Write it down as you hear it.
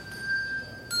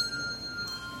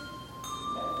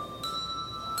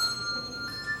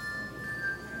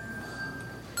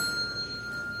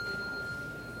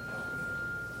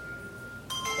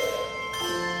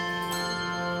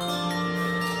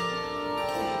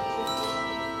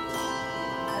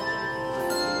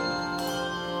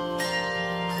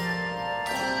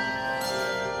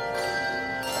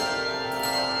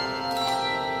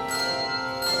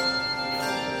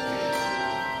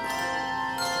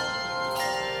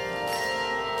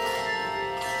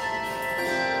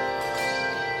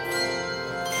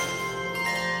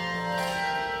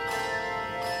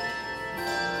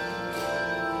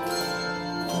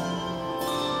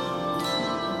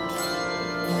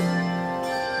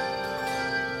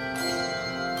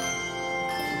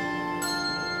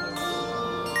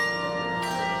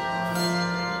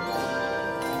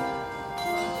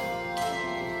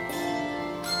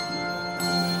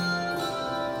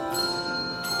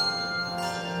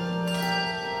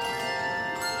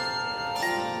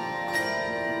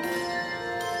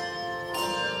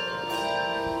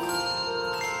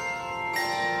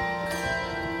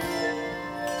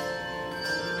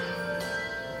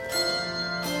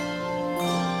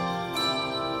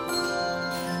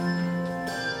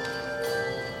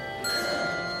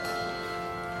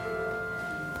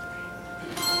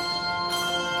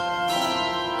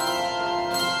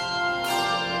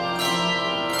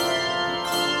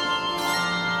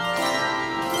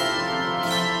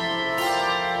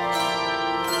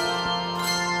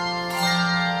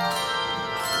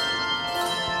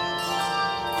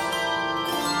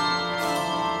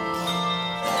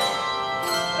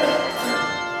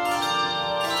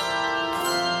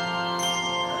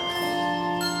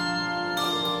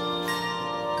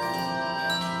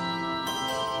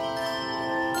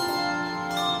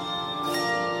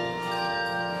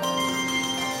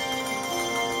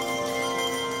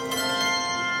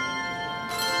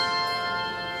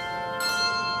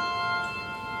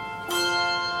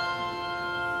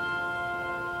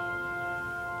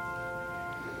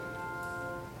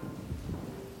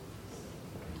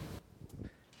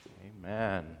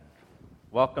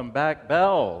Welcome back,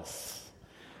 bells.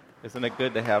 Isn't it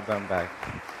good to have them back?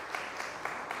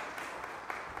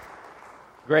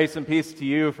 Grace and peace to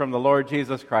you from the Lord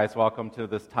Jesus Christ. Welcome to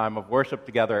this time of worship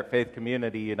together at Faith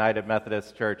Community United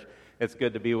Methodist Church. It's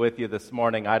good to be with you this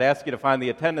morning. I'd ask you to find the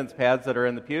attendance pads that are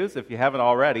in the pews. If you haven't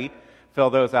already,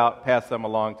 fill those out, pass them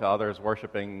along to others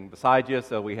worshiping beside you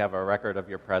so we have a record of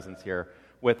your presence here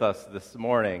with us this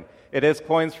morning. It is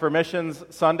Coins for Missions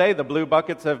Sunday. The blue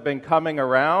buckets have been coming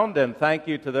around, and thank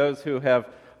you to those who have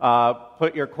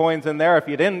put your coins in there. If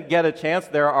you didn't get a chance,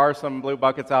 there are some blue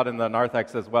buckets out in the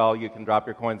narthex as well. You can drop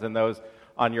your coins in those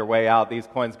on your way out. These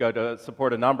coins go to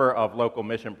support a number of local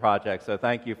mission projects. So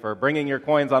thank you for bringing your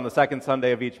coins on the second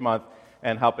Sunday of each month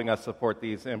and helping us support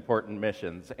these important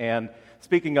missions. And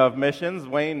speaking of missions,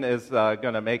 Wayne is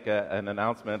going to make an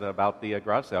announcement about the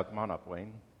garage sale. Come on up,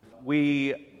 Wayne.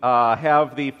 We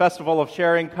have the Festival of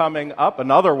Sharing coming up,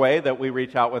 another way that we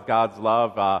reach out with God's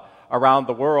love around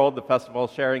the world. The Festival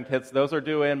of Sharing kits, those are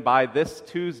due in by this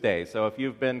Tuesday. So if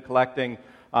you've been collecting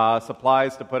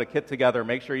supplies to put a kit together,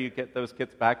 make sure you get those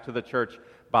kits back to the church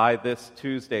by this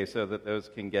Tuesday so that those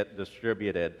can get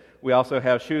distributed. We also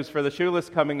have Shoes for the Shoeless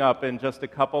coming up in just a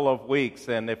couple of weeks,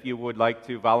 and if you would like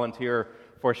to volunteer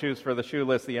for Shoes for the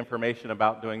Shoeless, the information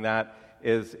about doing that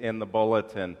is in the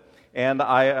bulletin. And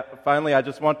I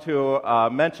just want to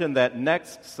mention that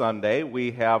next Sunday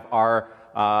we have our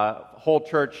whole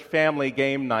church family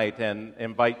game night, and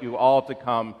invite you all to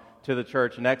come to the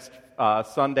church next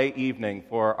Sunday evening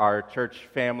for our church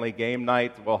family game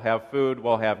night. We'll have food,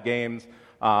 we'll have games.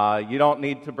 You don't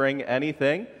need to bring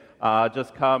anything.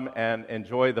 Just come and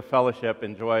enjoy the fellowship,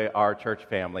 enjoy our church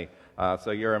family.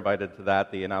 So you're invited to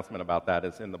that. The announcement about that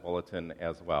is in the bulletin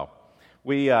as well.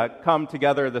 We come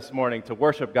together this morning to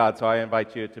worship God, so I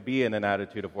invite you to be in an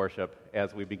attitude of worship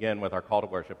as we begin with our call to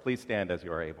worship. Please stand as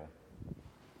you are able.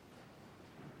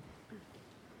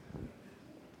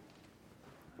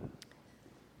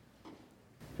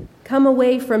 Come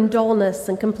away from dullness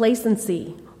and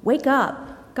complacency. Wake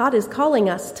up. God is calling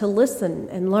us to listen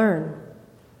and learn.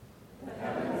 The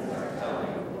heavens are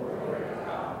telling the glory of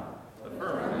God. The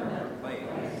firmament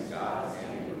proclaims God's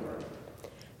handiwork.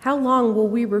 How long will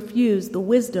we refuse the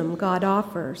wisdom God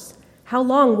offers? How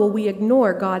long will we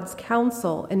ignore God's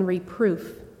counsel and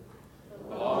reproof?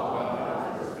 The law of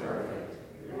God is perfect,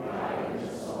 reviving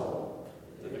the soul.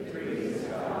 The decrees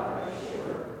of God are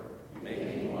sure,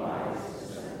 making wise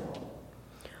the simple.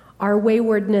 Our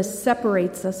waywardness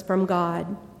separates us from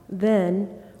God. Then,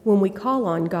 when we call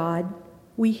on God,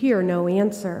 we hear no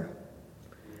answer.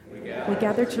 We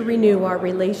gather to renew our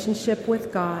relationship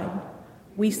with God.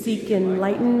 We seek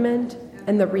enlightenment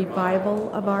and the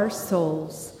revival of our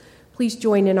souls. Please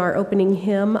join in our opening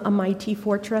hymn, A Mighty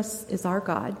Fortress is Our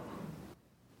God.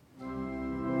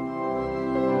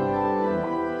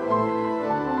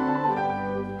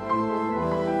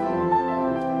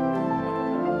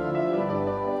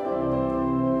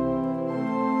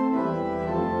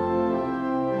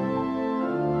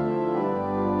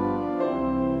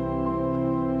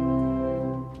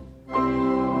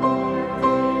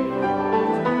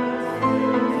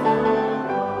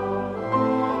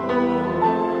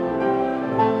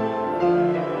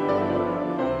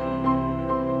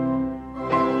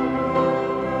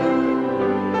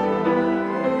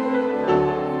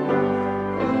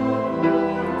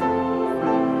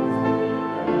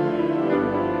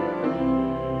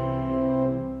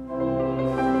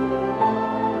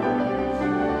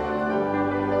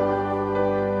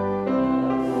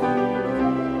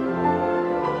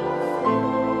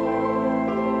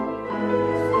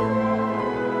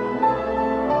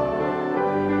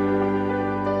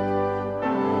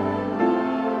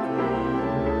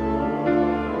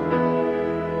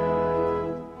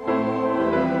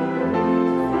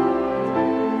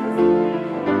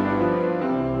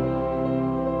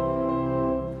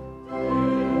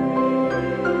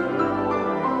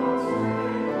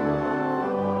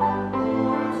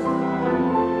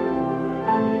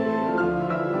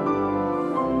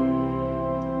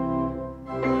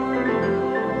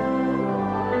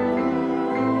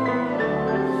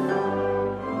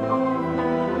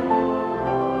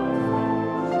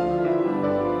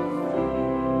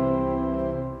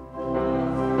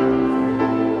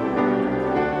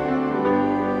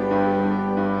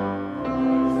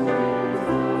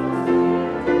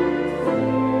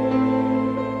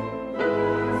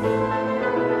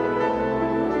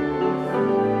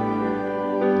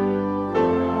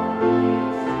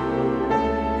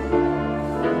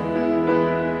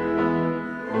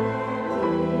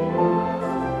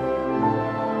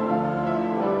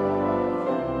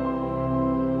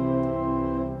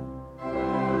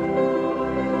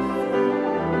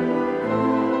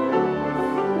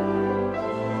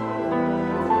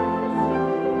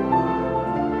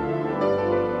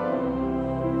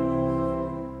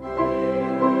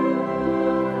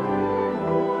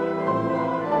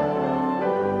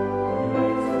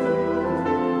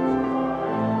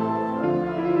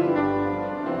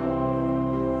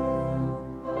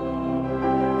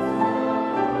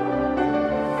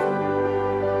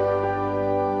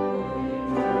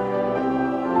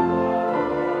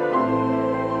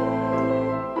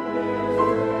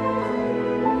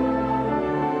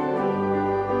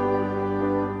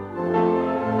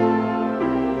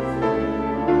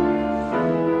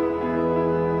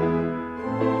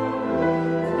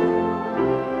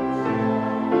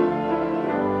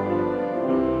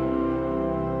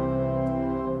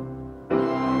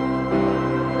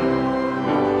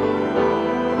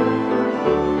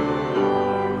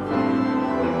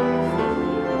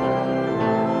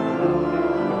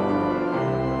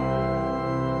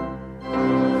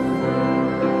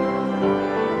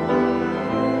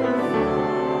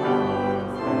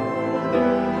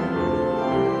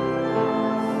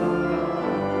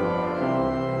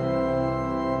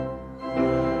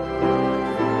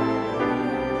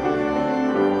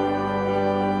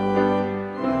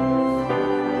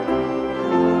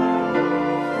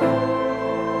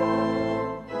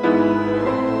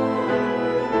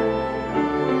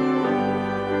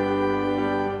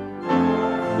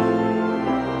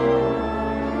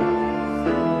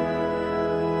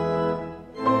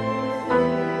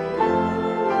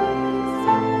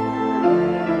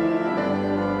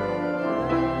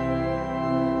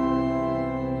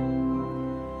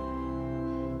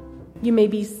 may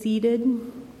be seated,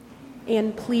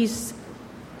 and please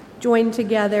join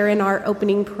together in our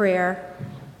opening prayer.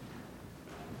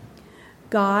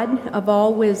 God of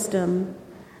all wisdom,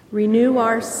 renew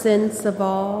our sense of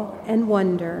awe and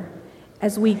wonder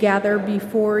as we gather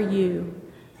before you,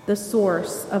 the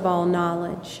source of all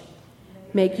knowledge.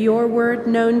 Make your word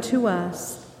known to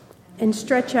us and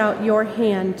stretch out your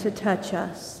hand to touch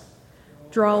us.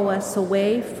 Draw us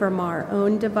away from our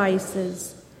own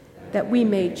devices that we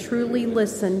may truly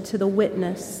listen to the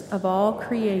witness of all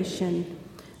creation,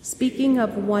 speaking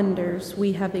of wonders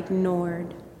we have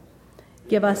ignored.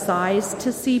 Give us eyes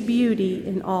to see beauty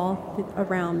in all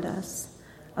around us.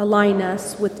 Align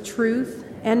us with truth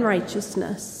and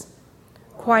righteousness.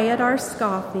 Quiet our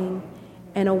scoffing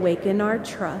and awaken our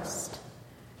trust.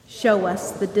 Show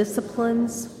us the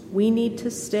disciplines we need to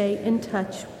stay in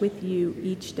touch with you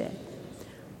each day.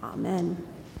 Amen.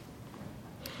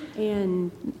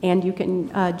 And you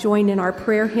can join in our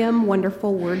prayer hymn,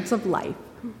 Wonderful Words of Life.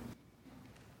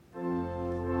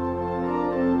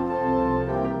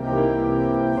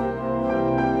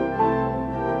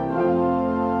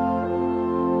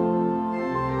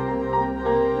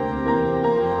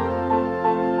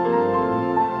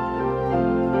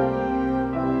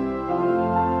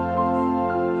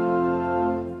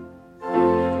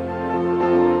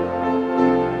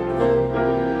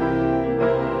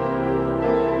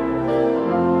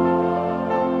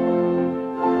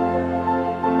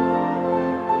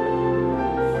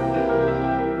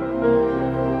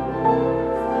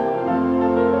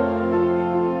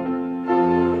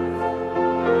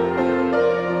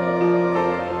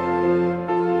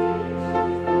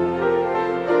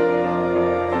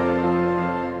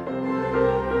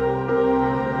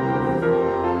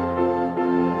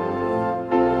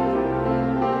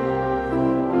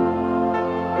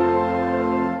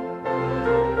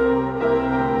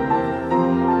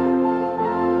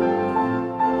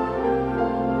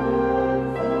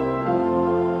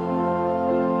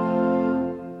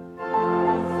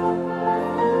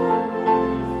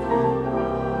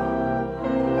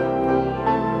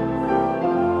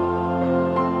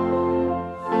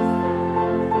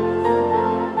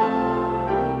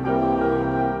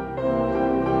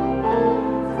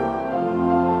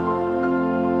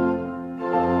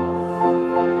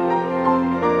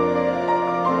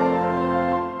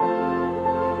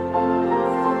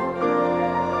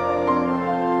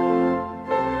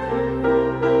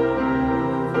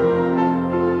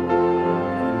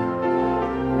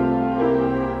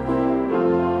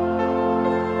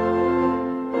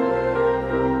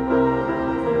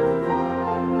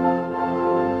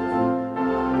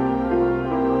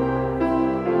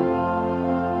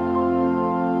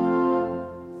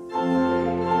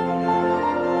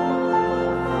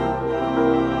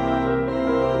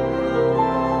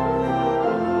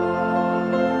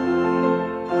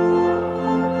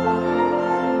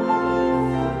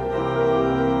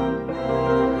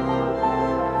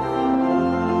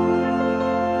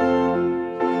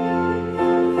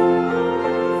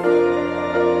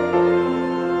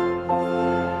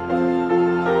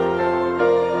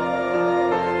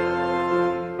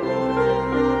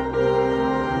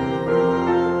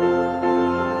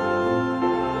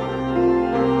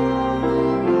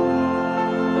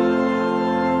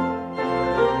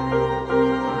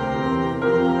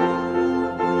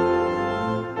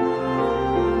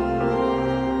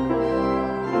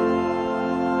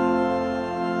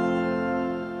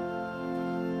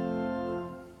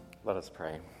 Let us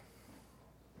pray.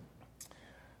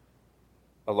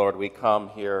 Oh Lord, we come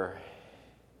here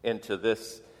into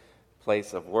this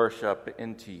place of worship,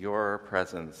 into your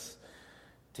presence,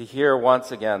 to hear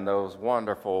once again those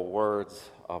wonderful words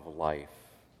of life,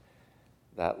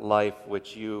 that life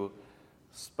which you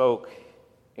spoke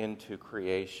into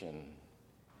creation,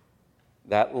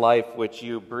 that life which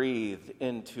you breathed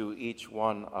into each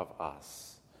one of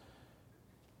us,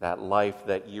 that life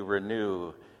that you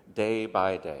renew day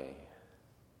by day,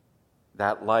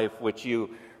 that life which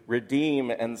you redeem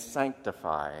and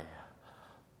sanctify.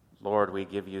 Lord, we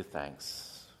give you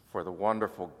thanks for the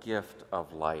wonderful gift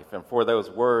of life and for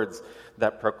those words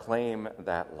that proclaim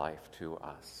that life to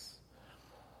us.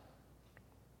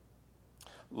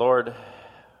 Lord,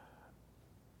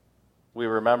 we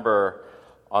remember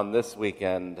on this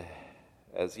weekend,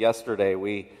 as yesterday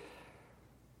we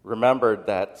remembered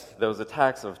that those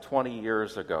attacks of 20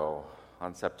 years ago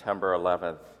on September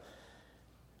 11th,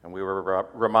 and we were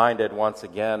reminded once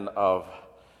again of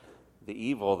the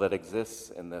evil that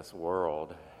exists in this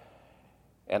world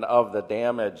and of the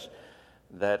damage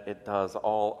that it does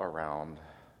all around.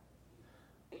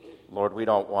 Lord, we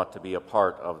don't want to be a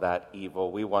part of that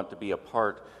evil. We want to be a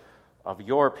part of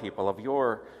your people, of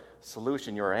your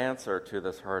solution, your answer to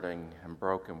this hurting and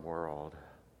broken world.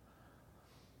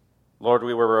 Lord,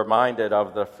 we were reminded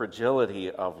of the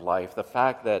fragility of life, the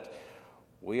fact that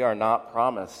we are not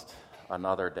promised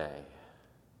another day.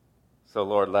 So,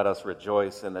 Lord, let us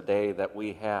rejoice in the day that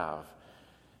we have,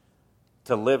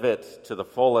 to live it to the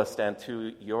fullest and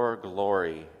to your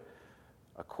glory,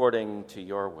 according to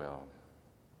your will.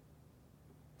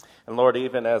 And Lord,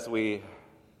 even as we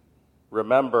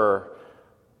remember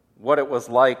what it was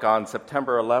like on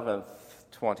September 11th,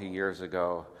 20 years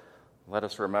ago, let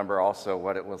us remember also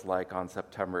what it was like on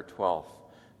September 12th,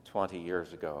 20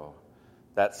 years ago.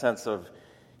 That sense of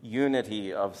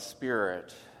unity of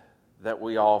spirit that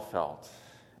we all felt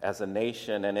as a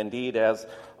nation and indeed as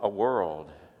a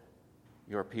world,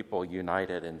 your people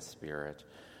united in spirit,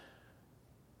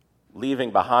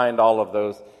 leaving behind all of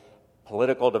those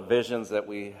political divisions that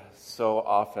we so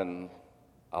often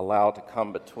allow to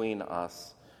come between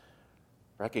us,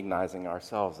 recognizing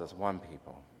ourselves as one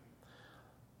people.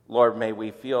 Lord, may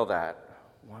we feel that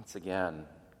once again.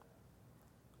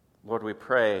 Lord, we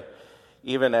pray,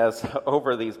 even as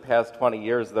over these past 20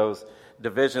 years, those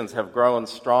divisions have grown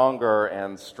stronger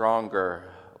and stronger.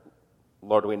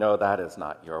 Lord, we know that is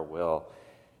not your will.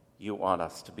 You want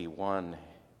us to be one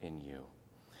in you.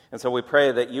 And so we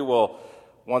pray that you will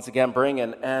once again bring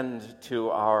an end to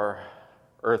our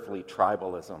earthly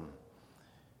tribalism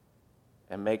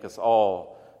and make us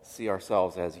all see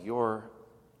ourselves as your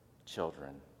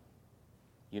children,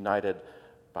 united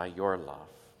by your love.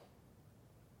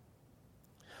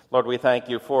 Lord, we thank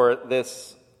you for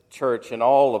this church in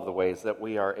all of the ways that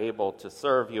we are able to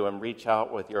serve you and reach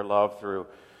out with your love through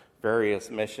various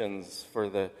missions, for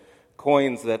the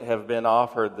coins that have been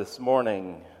offered this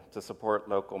morning to support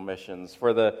local missions,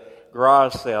 for the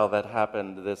garage sale that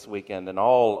happened this weekend and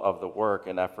all of the work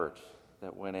and effort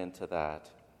that went into that,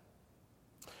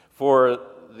 for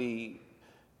the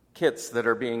kits that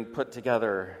are being put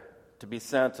together to be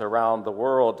sent around the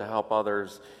world to help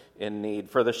others in need,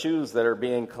 for the shoes that are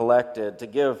being collected to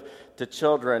give to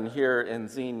children here in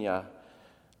Xenia.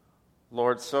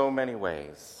 Lord, so many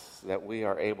ways that we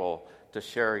are able to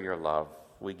share your love.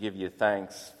 We give you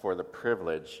thanks for the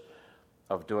privilege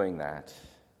of doing that.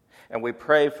 And we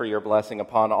pray for your blessing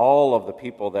upon all of the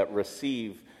people that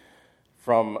receive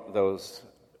from those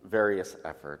various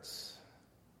efforts,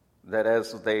 that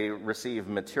as they receive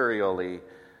materially,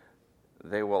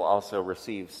 they will also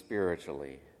receive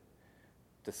spiritually,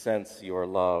 to sense your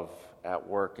love at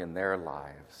work in their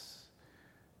lives,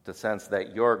 to sense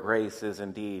that your grace is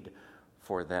indeed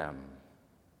for them.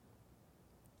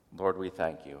 Lord, we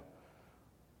thank you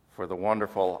for the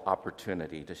wonderful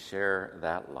opportunity to share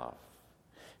that love.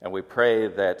 And we pray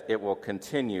that it will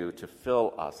continue to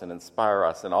fill us and inspire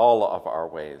us in all of our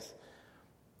ways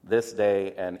this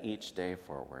day and each day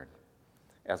forward,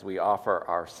 as we offer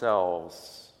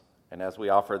ourselves and as we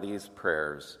offer these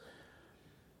prayers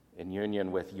in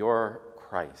union with your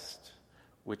Christ,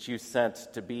 which you sent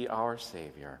to be our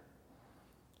Savior.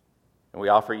 And we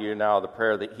offer you now the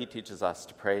prayer that he teaches us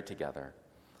to pray together.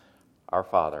 Our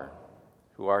Father,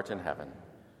 who art in heaven,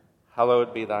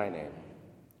 hallowed be thy name.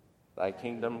 Thy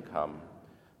kingdom come,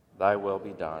 thy will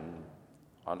be done,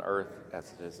 on earth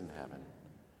as it is in heaven.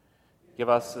 Give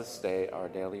us this day our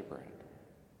daily bread,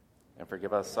 and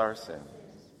forgive us our sins,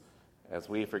 as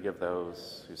we forgive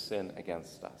those who sin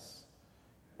against us.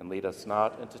 And lead us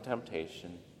not into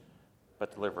temptation,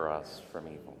 but deliver us from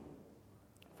evil.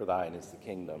 For thine is the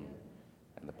kingdom,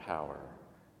 and the power,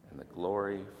 and the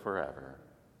glory forever.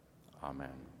 Amen.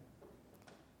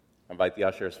 I invite the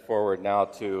ushers forward now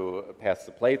to pass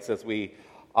the plates as we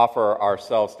offer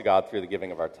ourselves to God through the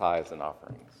giving of our tithes and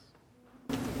offerings.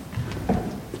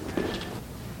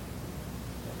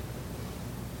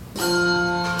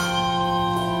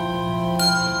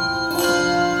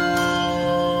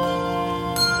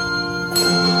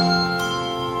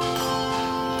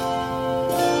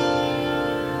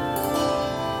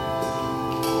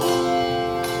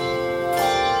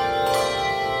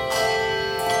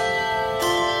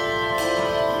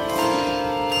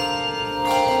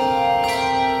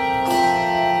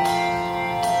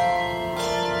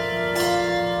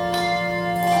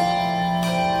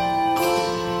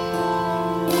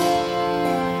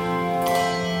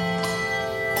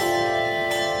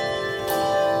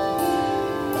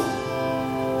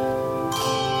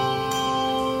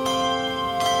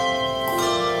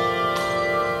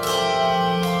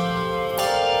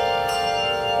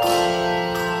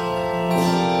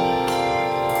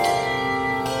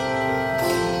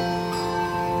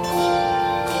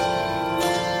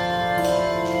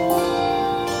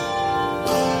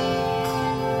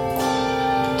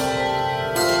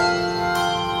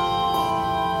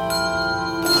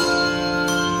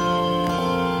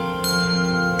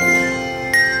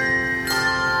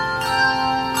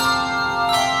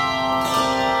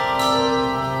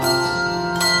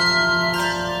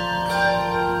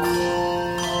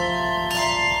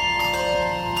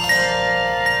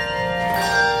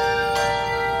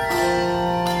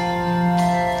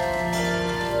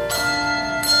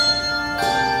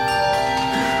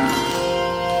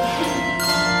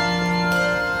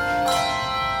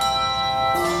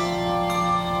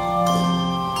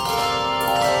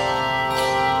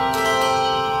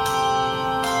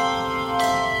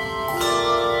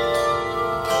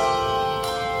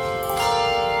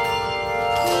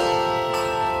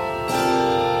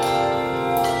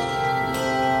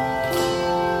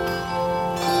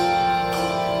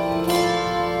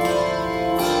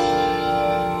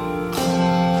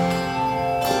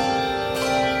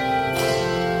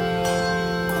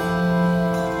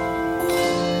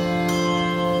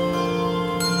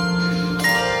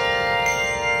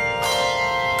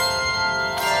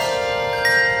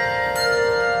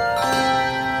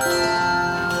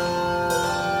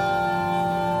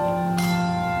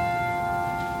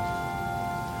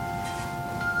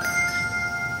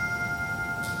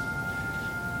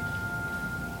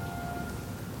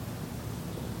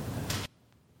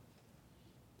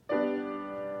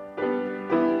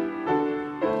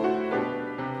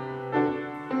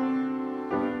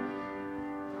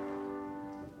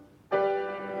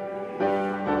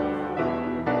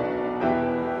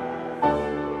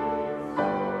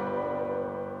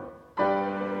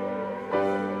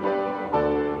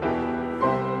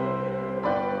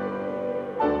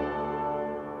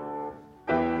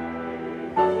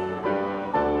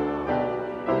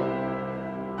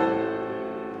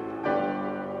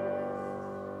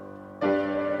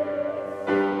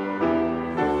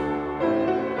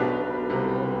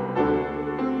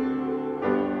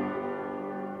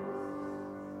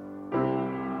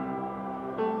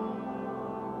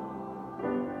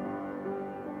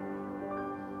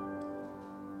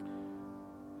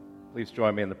 Please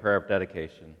join me in the prayer of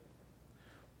dedication.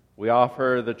 We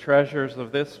offer the treasures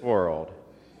of this world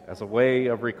as a way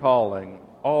of recalling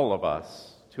all of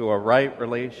us to a right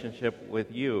relationship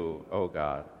with you, O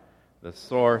God, the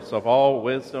source of all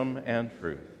wisdom and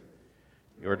truth.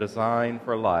 Your design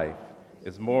for life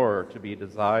is more to be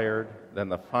desired than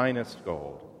the finest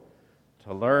gold.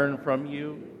 To learn from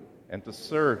you and to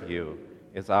serve you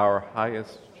is our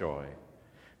highest joy.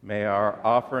 May our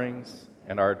offerings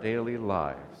and our daily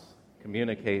lives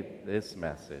communicate this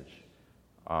message.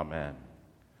 Amen.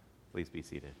 Please be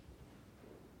seated.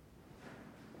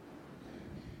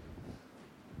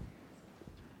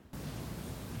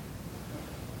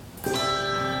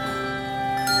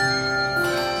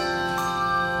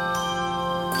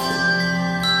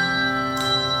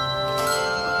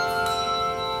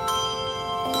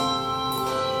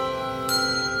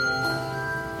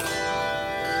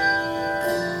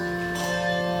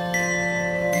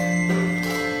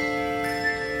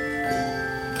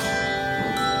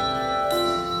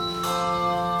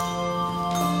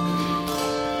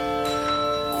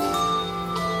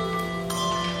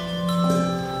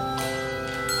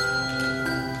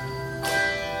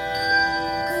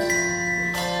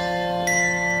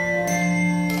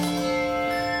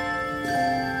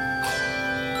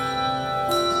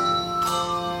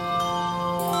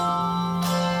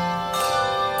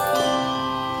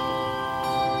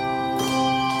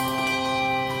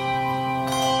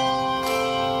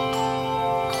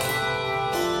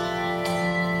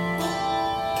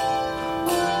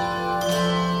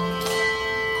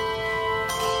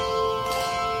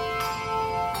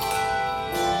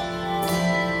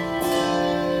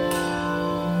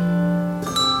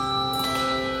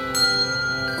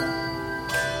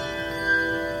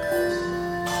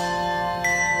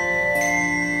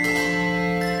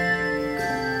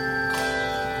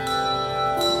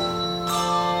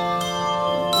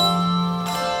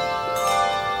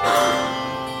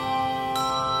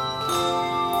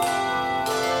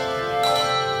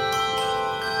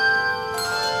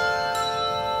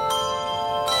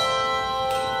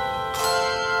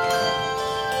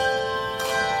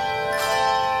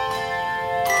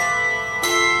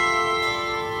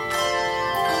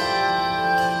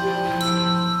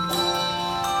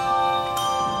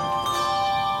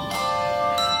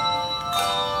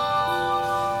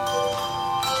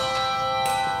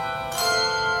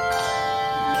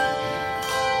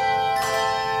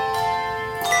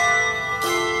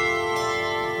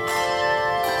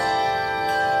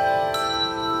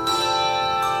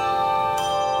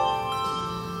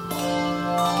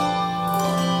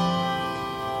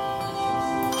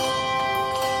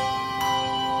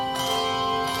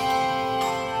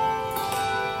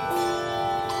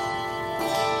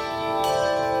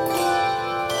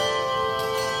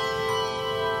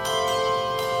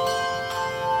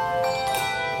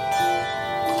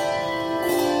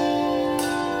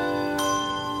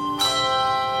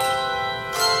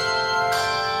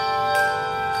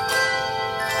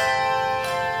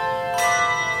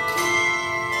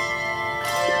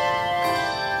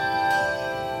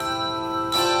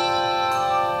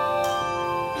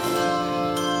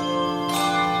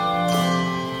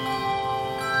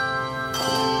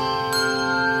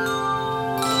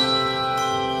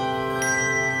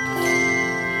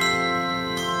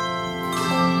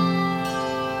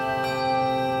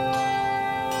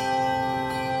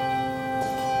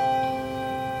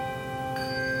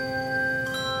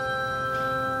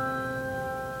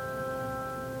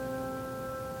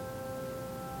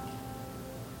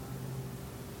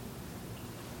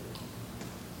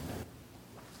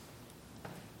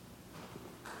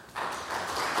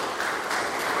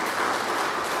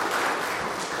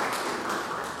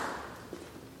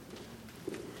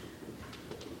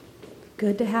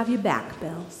 Good to have you back,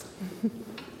 Bells.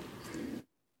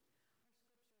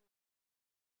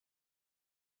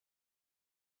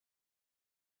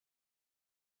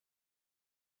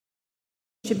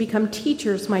 Should become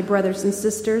teachers, my brothers and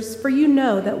sisters, for you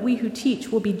know that we who teach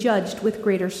will be judged with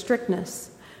greater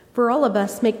strictness. For all of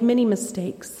us make many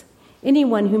mistakes.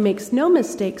 Anyone who makes no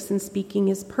mistakes in speaking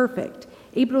is perfect,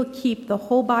 able to keep the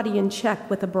whole body in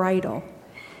check with a bridle.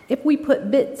 If we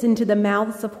put bits into the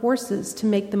mouths of horses to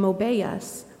make them obey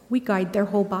us, we guide their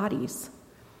whole bodies.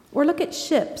 Or look at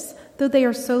ships. Though they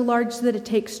are so large that it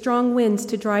takes strong winds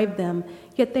to drive them,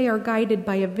 yet they are guided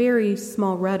by a very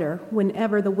small rudder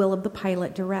whenever the will of the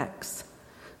pilot directs.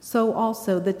 So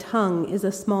also the tongue is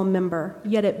a small member,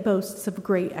 yet it boasts of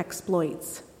great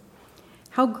exploits.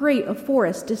 How great a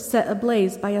forest is set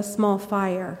ablaze by a small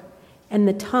fire, and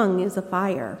the tongue is a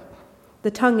fire.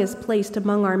 The tongue is placed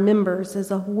among our members as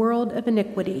a world of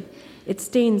iniquity. It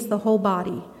stains the whole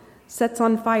body, sets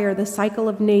on fire the cycle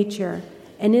of nature,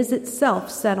 and is itself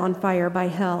set on fire by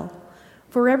hell.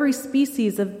 For every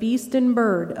species of beast and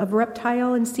bird, of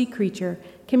reptile and sea creature,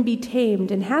 can be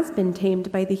tamed and has been tamed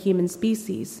by the human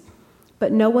species.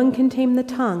 But no one can tame the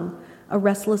tongue, a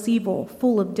restless evil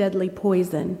full of deadly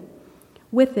poison.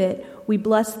 With it we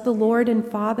bless the Lord and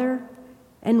Father,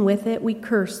 and with it we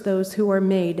curse those who are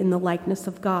made in the likeness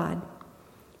of God.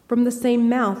 From the same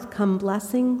mouth come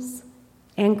blessings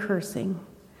and cursing.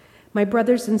 My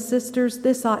brothers and sisters,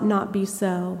 this ought not be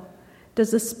so.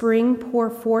 Does a spring pour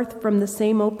forth from the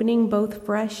same opening both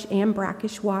fresh and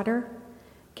brackish water?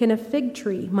 Can a fig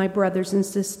tree, my brothers and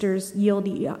sisters,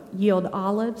 yield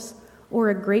olives, or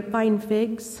a grapevine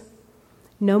figs?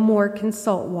 No more can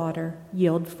salt water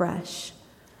yield fresh.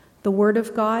 The word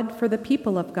of God for the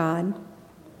people of God.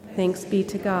 Thanks be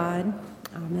to God.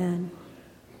 Amen.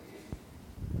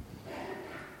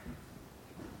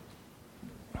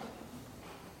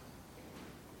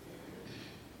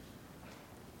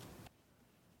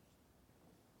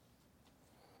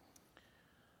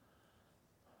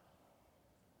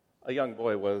 A young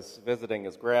boy was visiting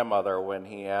his grandmother when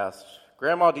he asked,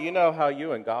 "Grandma, do you know how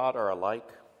you and God are alike?"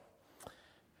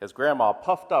 His grandma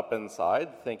puffed up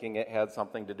inside, thinking it had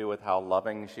something to do with how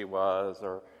loving she was,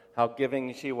 or how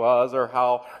giving she was, or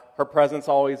how her presence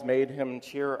always made him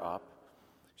cheer up.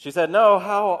 She said, "No,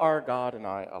 how are God and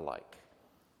I alike?"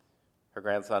 Her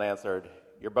grandson answered,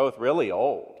 "You're both really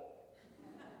old."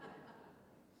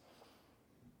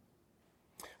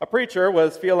 A preacher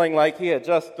was feeling like he had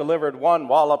just delivered one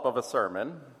wallop of a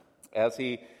sermon. As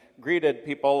he greeted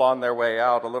people on their way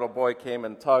out, a little boy came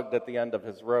and tugged at the end of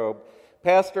his robe.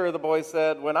 "Pastor," the boy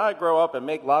said, "when I grow up and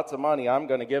make lots of money, I'm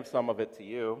going to give some of it to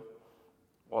you."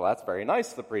 "Well, that's very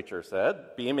nice," the preacher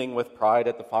said, beaming with pride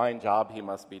at the fine job he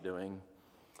must be doing.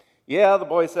 "Yeah," the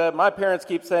boy said, "my parents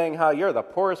keep saying how you're the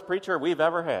poorest preacher we've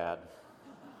ever had."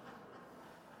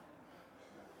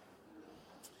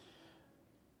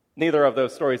 Neither of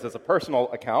those stories is a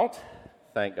personal account,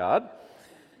 thank God.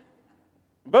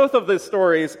 Both of these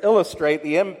stories illustrate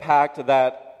the impact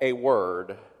that a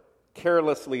word,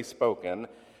 carelessly spoken,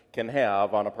 can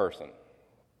have on a person.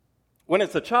 When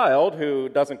it's a child who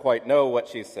doesn't quite know what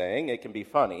she's saying, it can be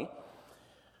funny.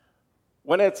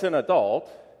 When it's an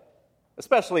adult,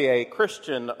 especially a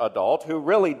Christian adult who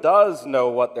really does know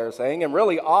what they're saying and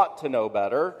really ought to know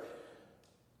better,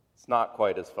 it's not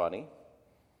quite as funny.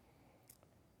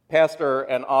 Pastor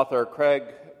and author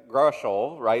Craig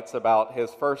Groeschel writes about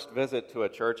his first visit to a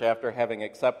church after having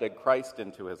accepted Christ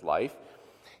into his life.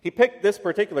 He picked this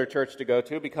particular church to go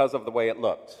to because of the way it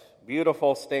looked.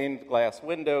 Beautiful stained glass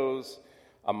windows,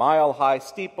 a mile-high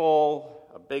steeple,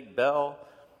 a big bell.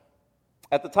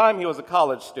 At the time he was a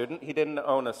college student, he didn't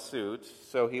own a suit,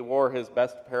 so he wore his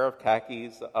best pair of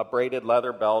khakis, a braided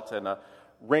leather belt, and a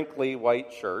wrinkly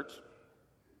white shirt.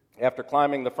 After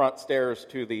climbing the front stairs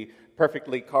to the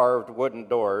perfectly carved wooden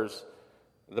doors,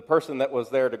 the person that was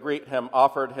there to greet him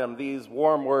offered him these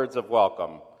warm words of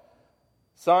welcome.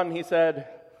 "Son," he said,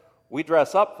 "we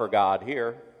dress up for God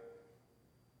here."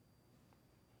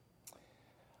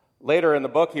 Later in the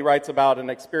book, he writes about an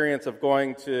experience of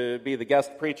going to be the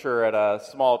guest preacher at a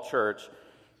small church.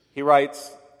 He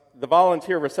writes, "The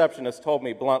volunteer receptionist told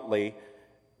me bluntly,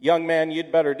 'Young man,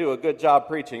 you'd better do a good job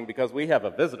preaching because we have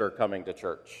a visitor coming to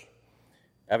church.'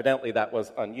 Evidently, that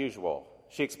was unusual.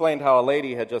 She explained how a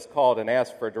lady had just called and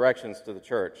asked for directions to the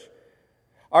church.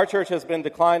 'Our church has been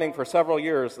declining for several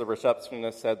years,' the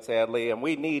receptionist said sadly, 'and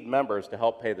we need members to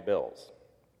help pay the bills.'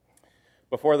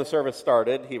 Before the service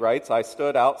started," he writes, "I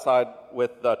stood outside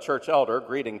with the church elder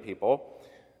greeting people.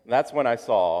 And that's when I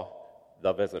saw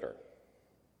the visitor.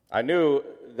 I knew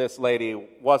this lady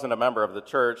wasn't a member of the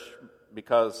church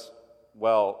because,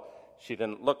 well, she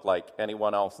didn't look like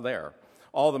anyone else there.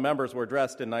 All the members were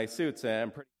dressed in nice suits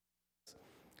and pretty.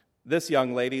 This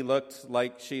young lady looked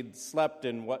like she'd slept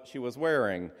in what she was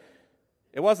wearing.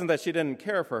 It wasn't that she didn't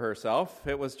care for herself.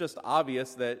 It was just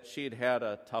obvious that she'd had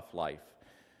a tough life.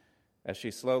 As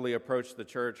she slowly approached the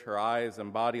church, her eyes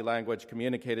and body language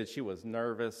communicated she was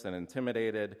nervous and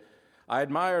intimidated. I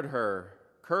admired her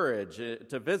courage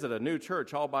to visit a new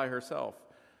church all by herself.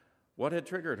 What had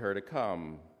triggered her to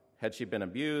come? Had she been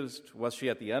abused? Was she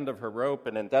at the end of her rope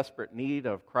and in desperate need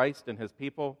of Christ and his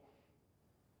people?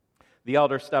 The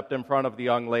elder stepped in front of the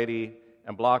young lady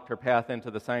and blocked her path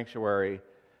into the sanctuary.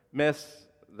 "Miss,"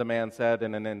 the man said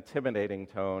in an intimidating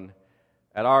tone,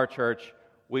 "at our church,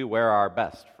 we wear our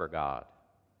best for God."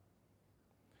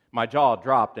 My jaw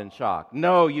dropped in shock.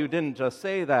 "No, you didn't just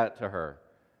say that to her."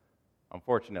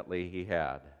 Unfortunately, he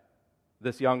had.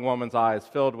 This young woman's eyes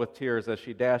filled with tears as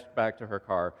she dashed back to her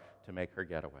car to make her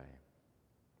getaway.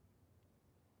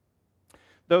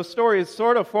 Those stories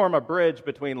sort of form a bridge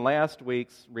between last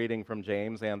week's reading from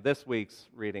James and this week's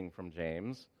reading from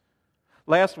James.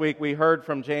 Last week we heard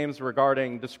from James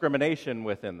regarding discrimination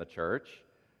within the church,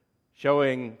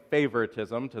 showing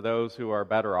favoritism to those who are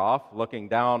better off, looking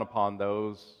down upon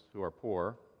those who are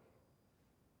poor.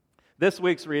 This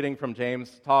week's reading from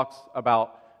James talks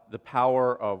about the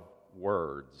power of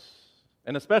words,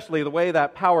 and especially the way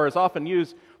that power is often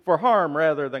used for harm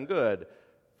rather than good,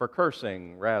 for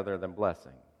cursing rather than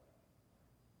blessing.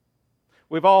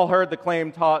 We've all heard the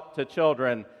claim taught to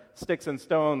children, "Sticks and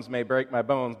stones may break my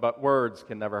bones, but words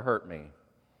can never hurt me."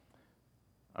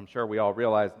 I'm sure we all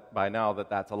realize by now that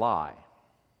that's a lie.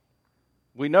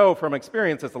 We know from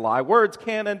experience it's a lie. Words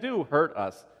can and do hurt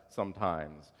us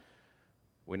sometimes.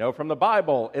 We know from the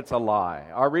Bible it's a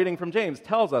lie. Our reading from James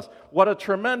tells us what a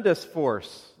tremendous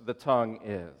force the tongue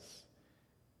is.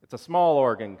 It's a small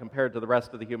organ compared to the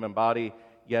rest of the human body,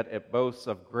 yet it boasts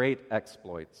of great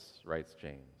exploits, writes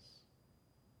James.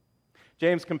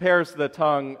 James compares the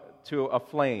tongue to a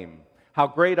flame. How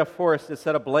great a forest is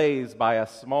set ablaze by a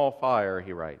small fire,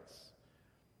 he writes.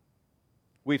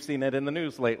 We've seen it in the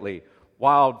news lately.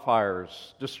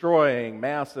 Wildfires destroying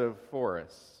massive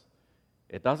forests.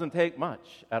 It doesn't take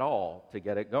much at all to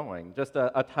get it going. Just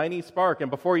a tiny spark, and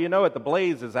before you know it, the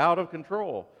blaze is out of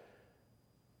control.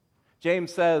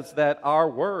 James says that our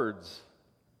words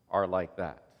are like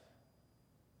that.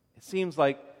 It seems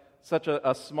like such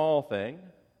a small thing,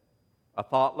 a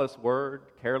thoughtless word,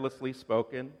 carelessly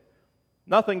spoken,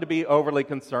 nothing to be overly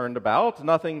concerned about,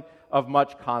 nothing of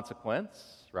much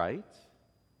consequence, right?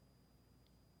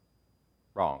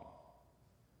 Wrong.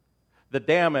 The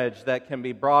damage that can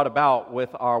be brought about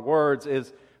with our words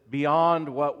is beyond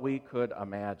what we could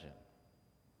imagine.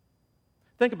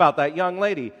 Think about that young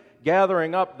lady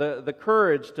gathering up the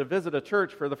courage to visit a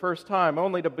church for the first time,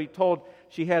 only to be told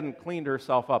she hadn't cleaned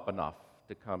herself up enough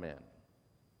to come in.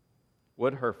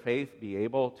 Would her faith be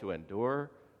able to endure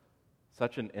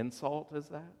such an insult as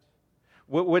that?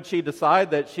 Would she decide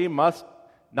that she must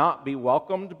not be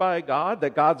welcomed by God,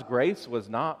 that God's grace was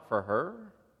not for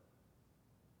her?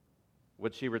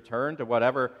 Would she return to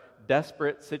whatever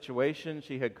desperate situation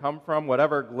she had come from,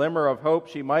 whatever glimmer of hope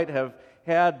she might have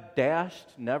had,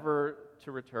 dashed never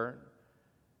to return?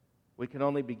 We can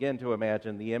only begin to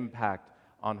imagine the impact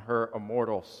on her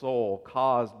immortal soul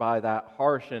caused by that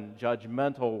harsh and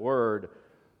judgmental word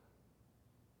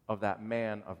of that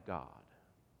man of God.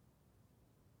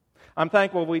 I'm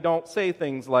thankful we don't say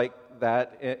things like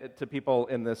that to people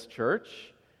in this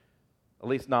church, at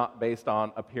least not based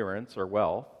on appearance or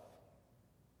wealth.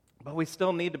 But we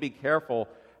still need to be careful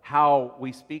how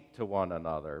we speak to one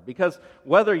another. Because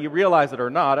whether you realize it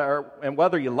or not, and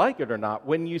whether you like it or not,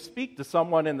 when you speak to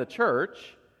someone in the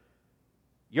church,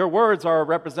 your words are a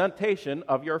representation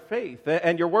of your faith,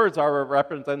 and your words are a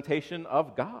representation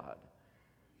of God.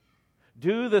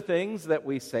 Do the things that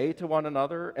we say to one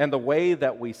another and the way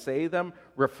that we say them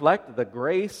reflect the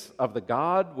grace of the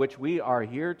God which we are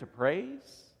here to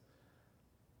praise?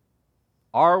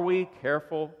 Are we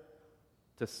careful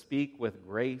to speak with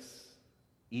grace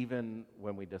even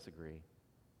when we disagree?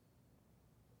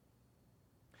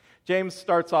 James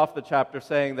starts off the chapter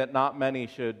saying that not many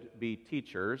should be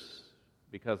teachers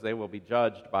because they will be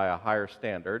judged by a higher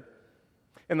standard.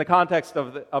 In the context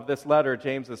of this letter,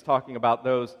 James is talking about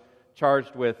those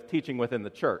charged with teaching within the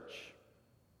church.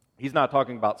 He's not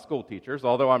talking about school teachers,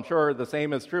 although I'm sure the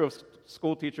same is true of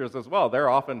school teachers as well. They're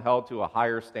often held to a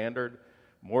higher standard.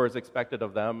 More is expected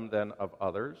of them than of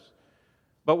others.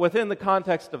 But within the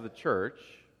context of the church,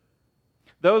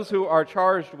 those who are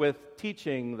charged with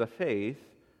teaching the faith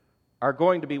are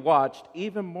going to be watched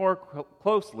even more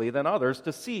closely than others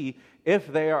to see if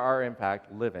they are in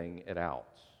fact living it out.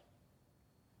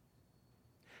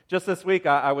 Just this week,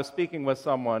 I was speaking with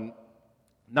someone,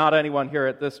 not anyone here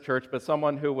at this church, but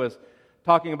someone who was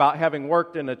talking about having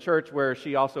worked in a church where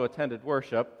she also attended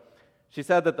worship. She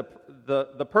said that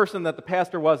the person that the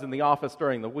pastor was in the office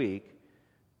during the week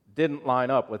didn't line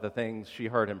up with the things she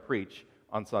heard him preach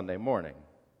on Sunday morning.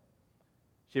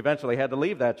 She eventually had to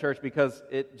leave that church because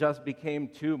it just became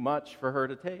too much for her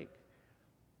to take.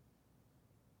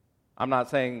 I'm not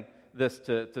saying this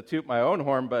to toot my own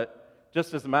horn, but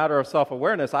just as a matter of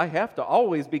self-awareness, I have to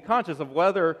always be conscious of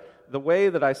whether the way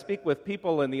that I speak with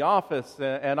people in the office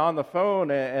and on the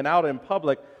phone and out in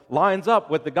public lines up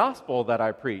with the gospel that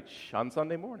I preach on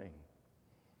Sunday morning.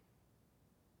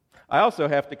 I also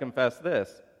have to confess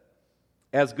this.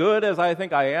 As good as I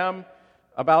think I am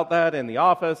about that in the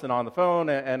office and on the phone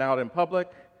and out in public,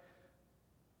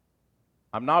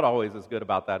 I'm not always as good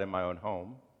about that in my own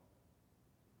home.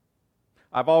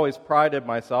 I've always prided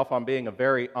myself on being a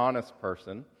very honest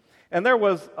person, And there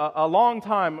was a long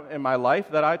time in my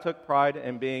life that I took pride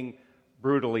in being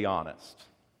brutally honest.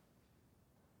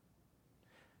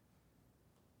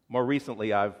 More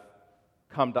recently, I've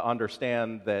come to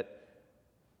understand that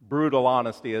brutal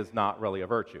honesty is not really a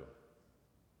virtue.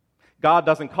 God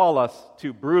doesn't call us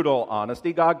to brutal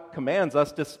honesty. God commands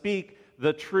us to speak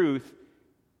the truth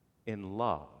in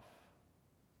love.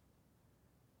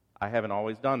 I haven't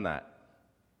always done that,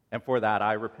 and for that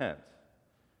I repent.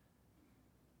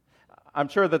 I'm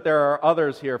sure that there are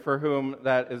others here for whom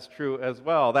that is true as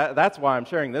well. That's why I'm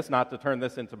sharing this, not to turn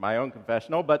this into my own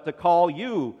confessional, but to call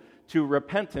you to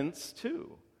repentance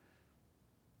too.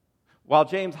 While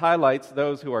James highlights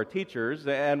those who are teachers,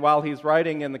 and while he's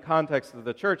writing in the context of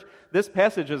the church, this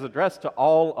passage is addressed to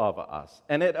all of us,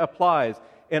 and it applies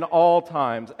in all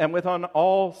times and within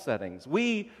all settings.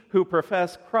 We who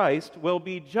profess Christ will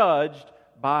be judged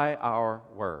by our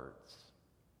words.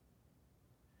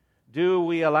 Do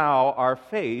we allow our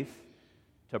faith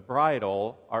to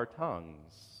bridle our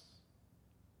tongues?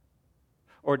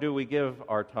 Or do we give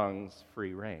our tongues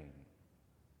free rein?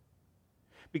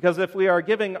 Because if we are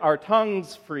giving our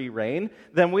tongues free rein,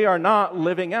 then we are not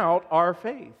living out our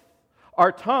faith.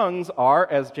 Our tongues are,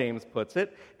 as James puts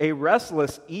it, a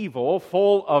restless evil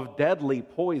full of deadly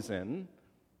poison.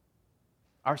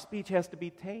 Our speech has to be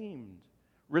tamed,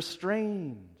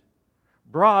 restrained,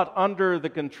 brought under the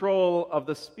control of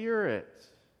the Spirit.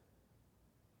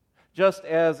 Just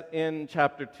as in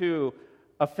chapter 2,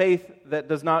 a faith that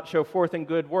does not show forth in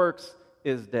good works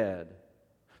is dead.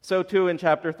 So too in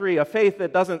chapter 3, a faith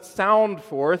that doesn't sound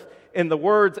forth in the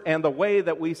words and the way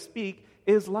that we speak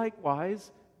is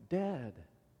likewise dead.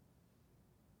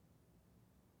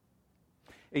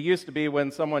 It used to be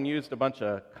when someone used a bunch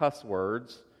of cuss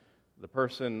words, the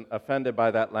person offended by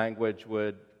that language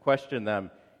would question them,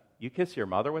 "You kiss your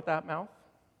mother with that mouth?"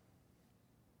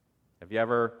 Have you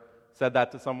ever said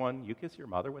that to someone? "You kiss your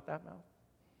mother with that mouth?"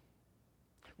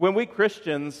 When we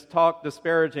Christians talk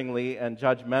disparagingly and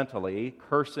judgmentally,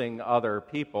 cursing other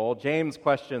people, James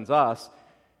questions us,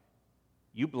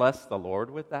 "You bless the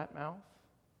Lord with that mouth?"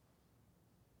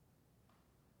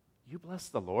 You bless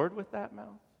the Lord with that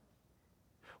mouth?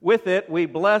 With it, we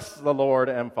bless the Lord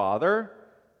and Father,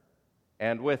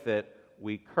 and with it,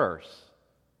 we curse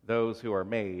those who are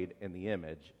made in the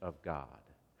image of God.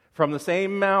 From the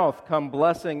same mouth come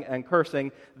blessing and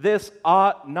cursing. This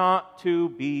ought not to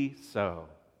be so.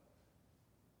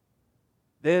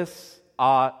 This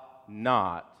ought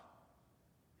not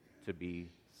to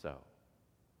be so.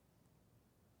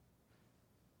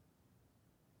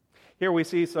 Here we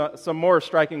see some more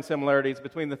striking similarities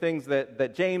between the things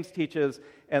that James teaches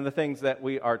and the things that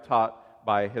we are taught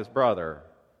by his brother,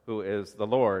 who is the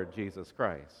Lord Jesus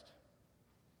Christ.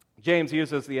 James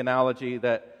uses the analogy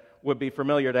that would be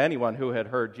familiar to anyone who had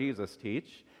heard Jesus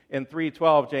teach. In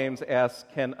 3:12, James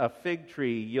asks, "Can a fig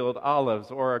tree yield olives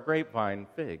or a grapevine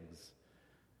figs?"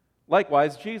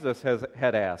 Likewise, Jesus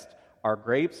had asked, "Are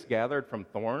grapes gathered from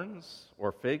thorns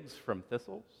or figs from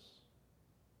thistles?"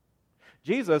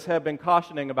 Jesus had been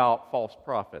cautioning about false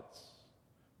prophets,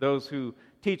 those who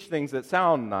teach things that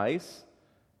sound nice,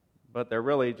 but they're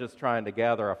really just trying to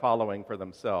gather a following for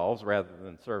themselves rather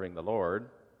than serving the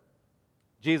Lord.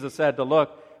 Jesus said to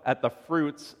look at the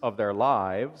fruits of their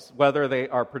lives, whether they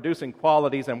are producing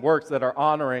qualities and works that are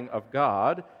honoring of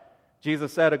God.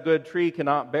 Jesus said, "A good tree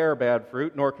cannot bear bad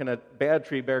fruit, nor can a bad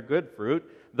tree bear good fruit.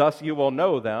 Thus you will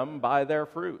know them by their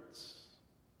fruits."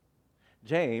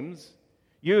 James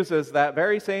uses that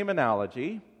very same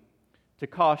analogy to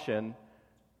caution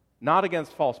not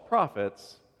against false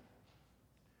prophets,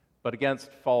 but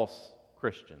against false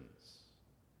Christians.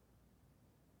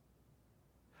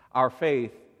 Our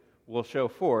faith will show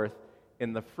forth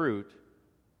in the fruit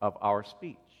of our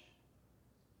speech.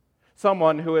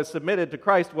 Someone who is submitted to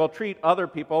Christ will treat other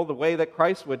people the way that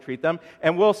Christ would treat them,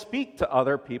 and will speak to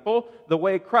other people the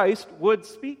way Christ would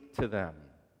speak to them.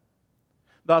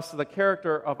 Thus, the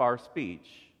character of our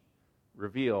speech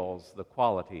reveals the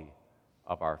quality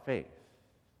of our faith.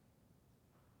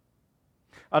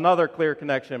 Another clear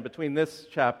connection between this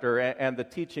chapter and the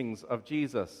teachings of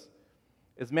Jesus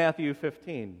is Matthew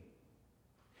 15.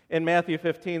 In Matthew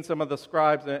 15, some of the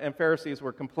scribes and Pharisees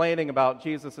were complaining about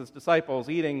Jesus' disciples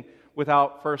eating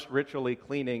without first ritually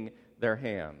cleaning their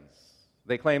hands.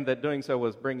 They claimed that doing so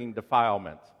was bringing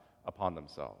defilement upon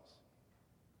themselves.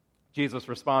 Jesus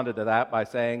responded to that by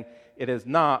saying, "It is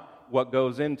not what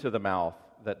goes into the mouth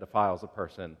that defiles a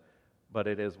person, but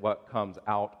it is what comes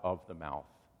out of the mouth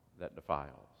that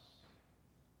defiles."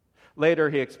 Later,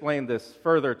 he explained this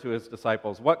further to his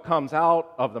disciples. What comes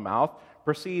out of the mouth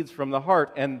proceeds from the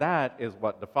heart, and that is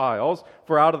what defiles.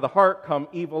 For out of the heart come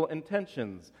evil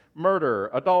intentions, murder,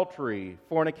 adultery,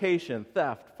 fornication,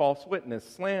 theft, false witness,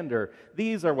 slander.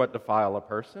 These are what defile a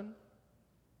person.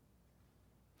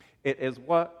 It is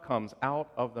what comes out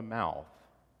of the mouth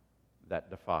that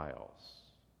defiles.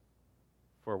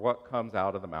 For what comes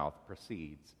out of the mouth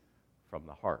proceeds from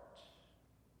the heart.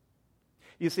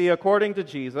 You see, according to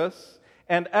Jesus,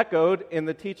 and echoed in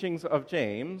the teachings of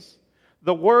James,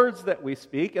 the words that we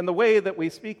speak and the way that we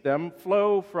speak them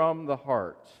flow from the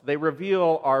heart. They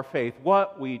reveal our faith,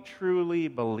 what we truly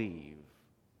believe.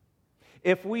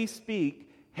 If we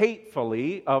speak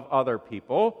hatefully of other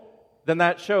people, then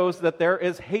that shows that there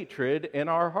is hatred in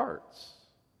our hearts.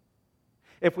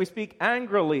 If we speak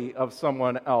angrily of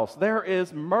someone else, there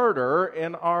is murder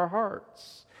in our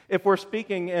hearts. If we're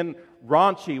speaking in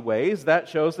raunchy ways, that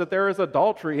shows that there is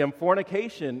adultery and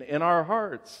fornication in our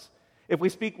hearts. If we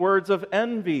speak words of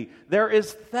envy, there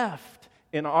is theft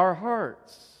in our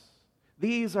hearts.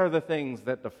 These are the things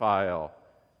that defile,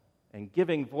 and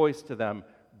giving voice to them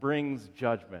brings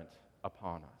judgment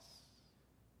upon us.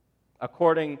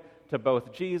 According to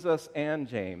both Jesus and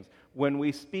James, when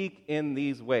we speak in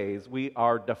these ways, we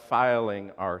are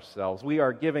defiling ourselves. We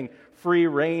are giving free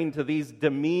rein to these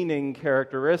demeaning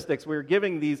characteristics. We're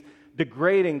giving these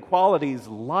degrading qualities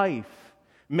life,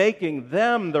 making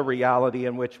them the reality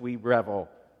in which we revel,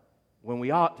 when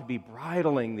we ought to be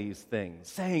bridling these things,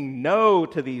 saying no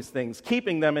to these things,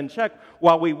 keeping them in check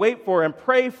while we wait for and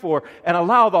pray for and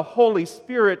allow the Holy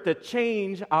Spirit to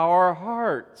change our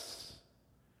hearts.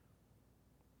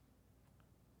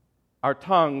 Our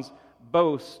tongues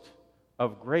boast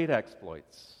of great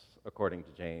exploits, according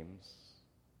to James.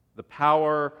 The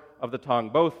power of the tongue,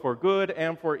 both for good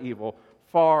and for evil,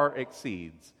 far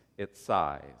exceeds its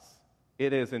size.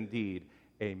 It is indeed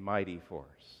a mighty force.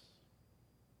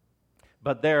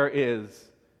 But there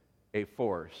is a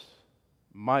force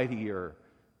mightier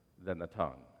than the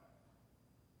tongue.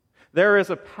 There is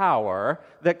a power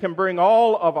that can bring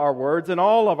all of our words and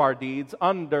all of our deeds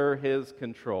under His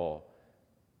control.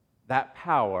 That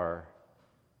power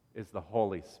is the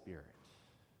Holy Spirit.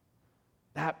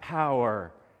 That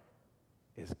power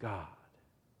is God.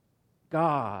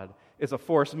 God is a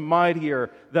force mightier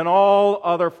than all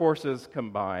other forces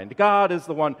combined. God is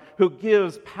the one who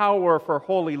gives power for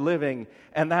holy living,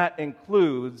 and that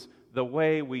includes the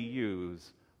way we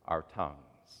use our tongues.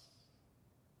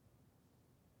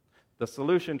 The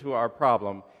solution to our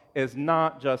problem is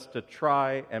not just to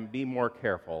try and be more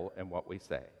careful in what we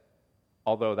say,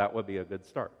 although that would be a good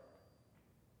start.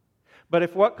 But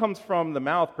if what comes from the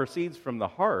mouth proceeds from the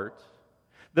heart,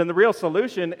 then the real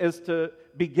solution is to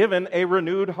be given a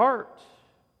renewed heart.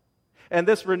 And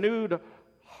this renewed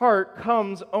heart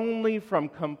comes only from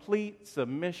complete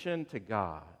submission to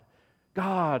God.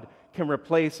 God can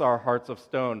replace our hearts of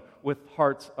stone with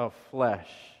hearts of flesh,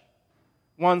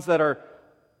 ones that are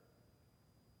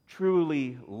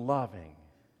truly loving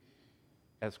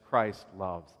as Christ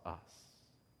loves us.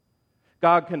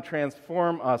 God can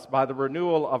transform us by the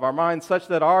renewal of our minds such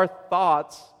that our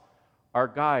thoughts are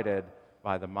guided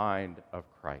by the mind of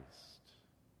Christ.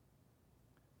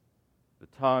 The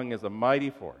tongue is a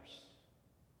mighty force,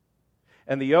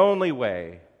 and the only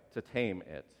way to tame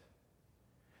it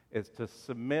is to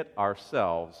submit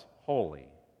ourselves wholly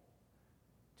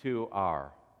to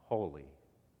our holy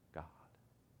God.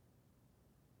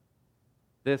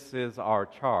 This is our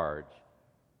charge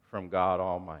from God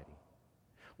Almighty.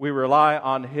 We rely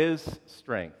on His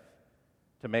strength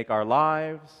to make our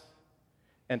lives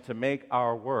and to make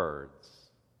our words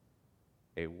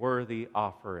a worthy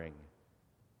offering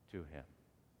to Him.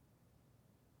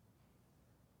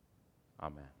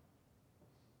 Amen.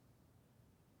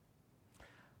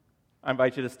 I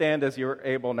invite you to stand as you're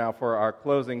able now for our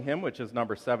closing hymn, which is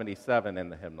number 77 in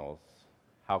the hymnals,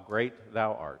 How Great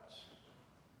Thou Art.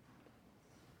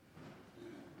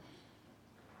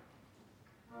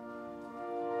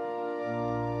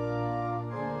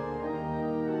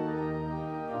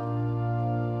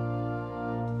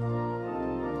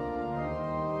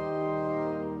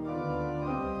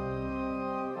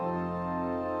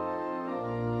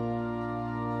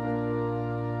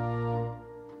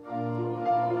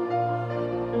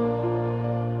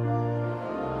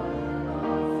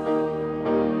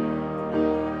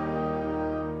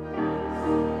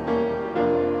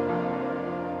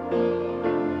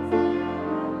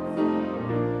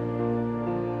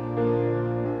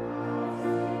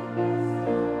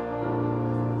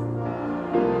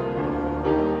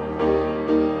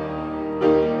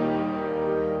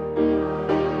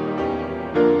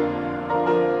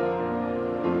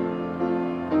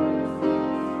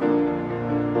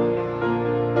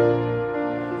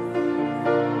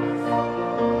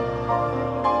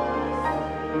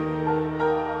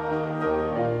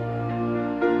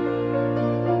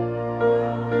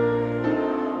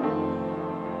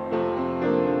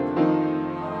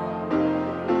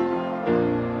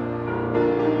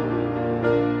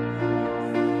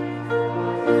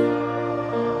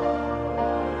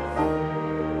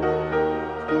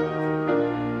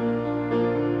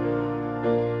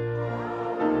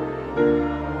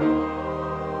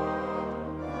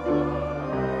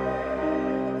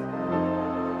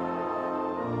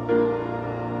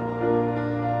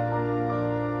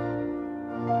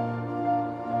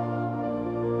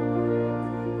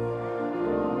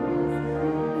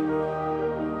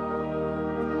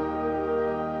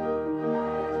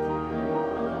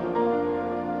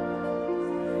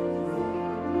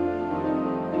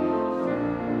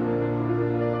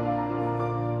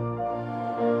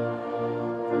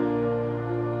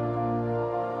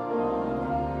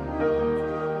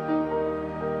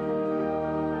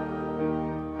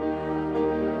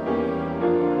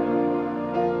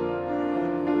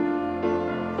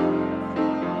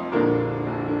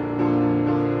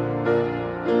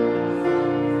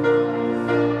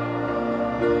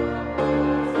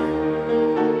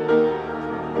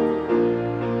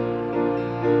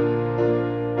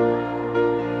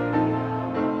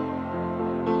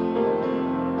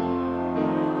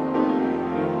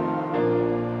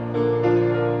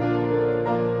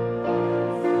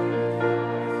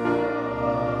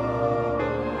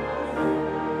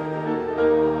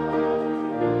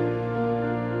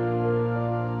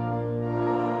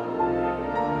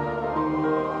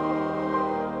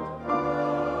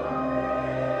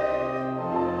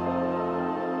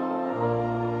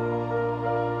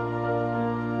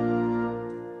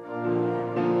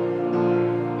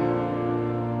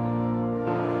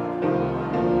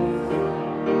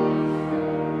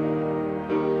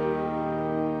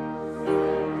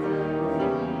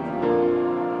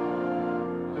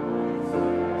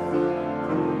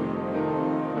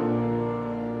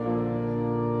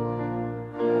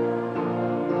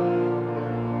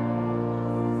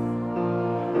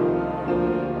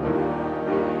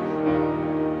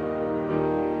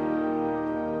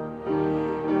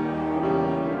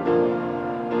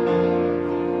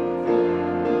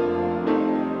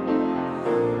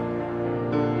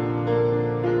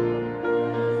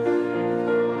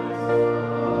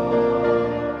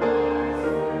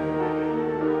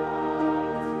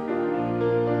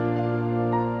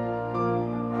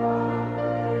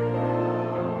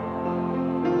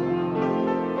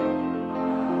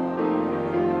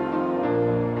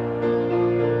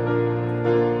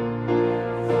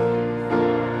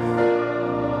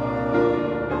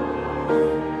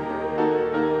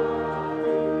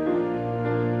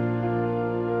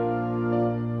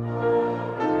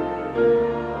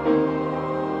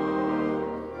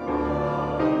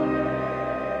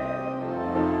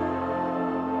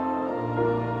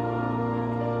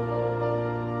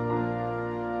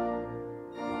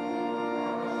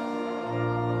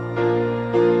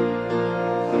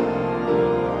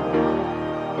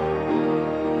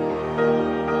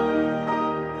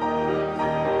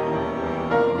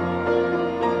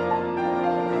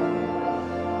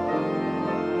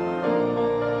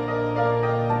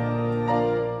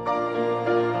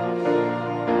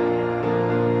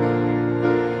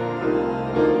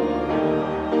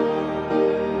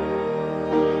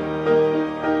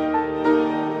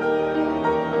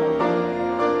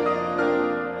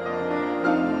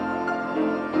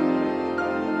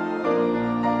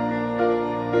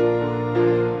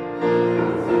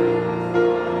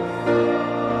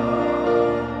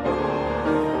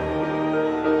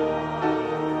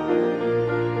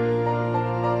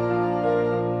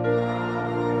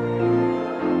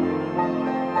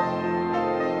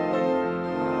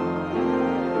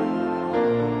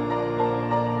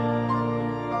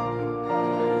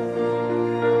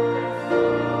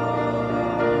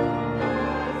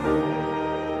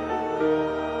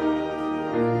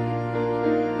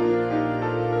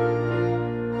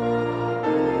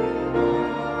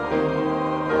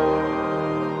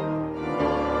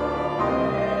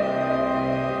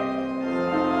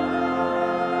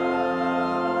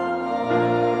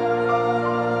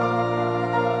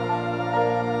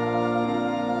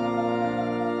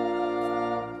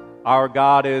 Our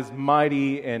God is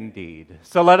mighty indeed.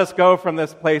 So let us go from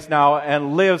this place now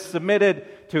and live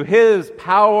submitted to His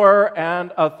power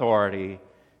and authority.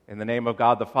 In the name of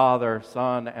God the Father,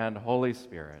 Son, and Holy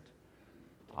Spirit.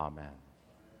 Amen.